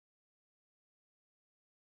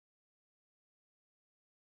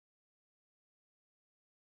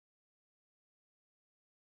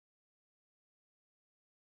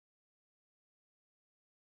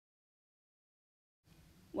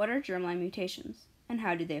What are germline mutations, and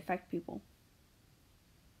how do they affect people?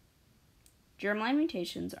 Germline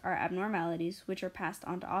mutations are abnormalities which are passed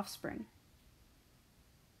on to offspring.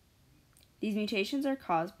 These mutations are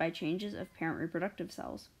caused by changes of parent reproductive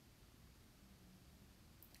cells.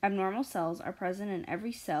 Abnormal cells are present in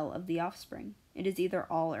every cell of the offspring. It is either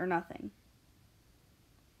all or nothing.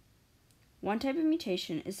 One type of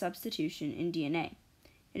mutation is substitution in DNA.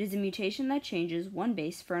 It is a mutation that changes one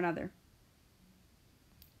base for another.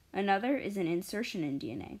 Another is an insertion in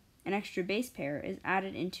DNA. An extra base pair is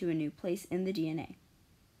added into a new place in the DNA.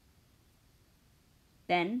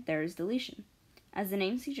 Then there is deletion. As the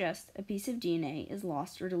name suggests, a piece of DNA is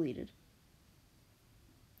lost or deleted.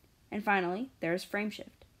 And finally, there is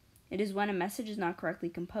frameshift. It is when a message is not correctly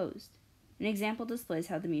composed. An example displays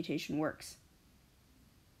how the mutation works.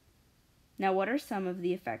 Now, what are some of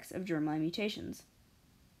the effects of germline mutations?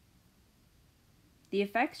 The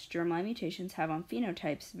effects germline mutations have on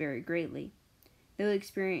phenotypes vary greatly. They will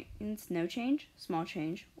experience no change, small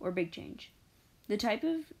change, or big change. The type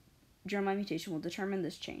of germline mutation will determine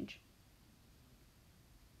this change.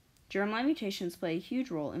 Germline mutations play a huge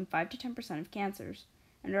role in 5 to 10% of cancers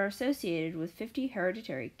and are associated with 50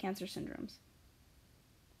 hereditary cancer syndromes.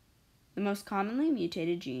 The most commonly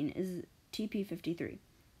mutated gene is TP53,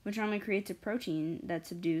 which normally creates a protein that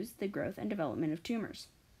subdues the growth and development of tumors.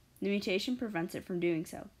 The mutation prevents it from doing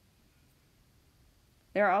so.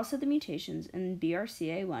 There are also the mutations in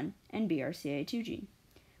BRCA1 and BRCA2 gene,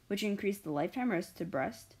 which increase the lifetime risk to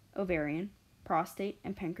breast, ovarian, prostate,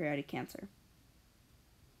 and pancreatic cancer.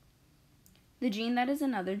 The gene that is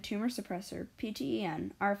another tumor suppressor,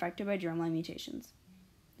 PTEN, are affected by germline mutations.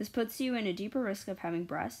 This puts you in a deeper risk of having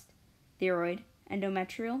breast, thyroid,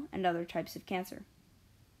 endometrial, and other types of cancer.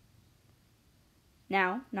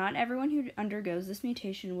 Now, not everyone who undergoes this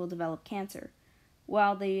mutation will develop cancer.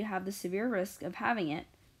 While they have the severe risk of having it,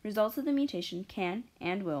 results of the mutation can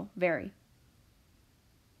and will vary.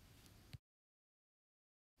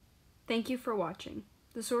 Thank you for watching.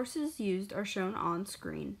 The sources used are shown on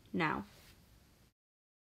screen now.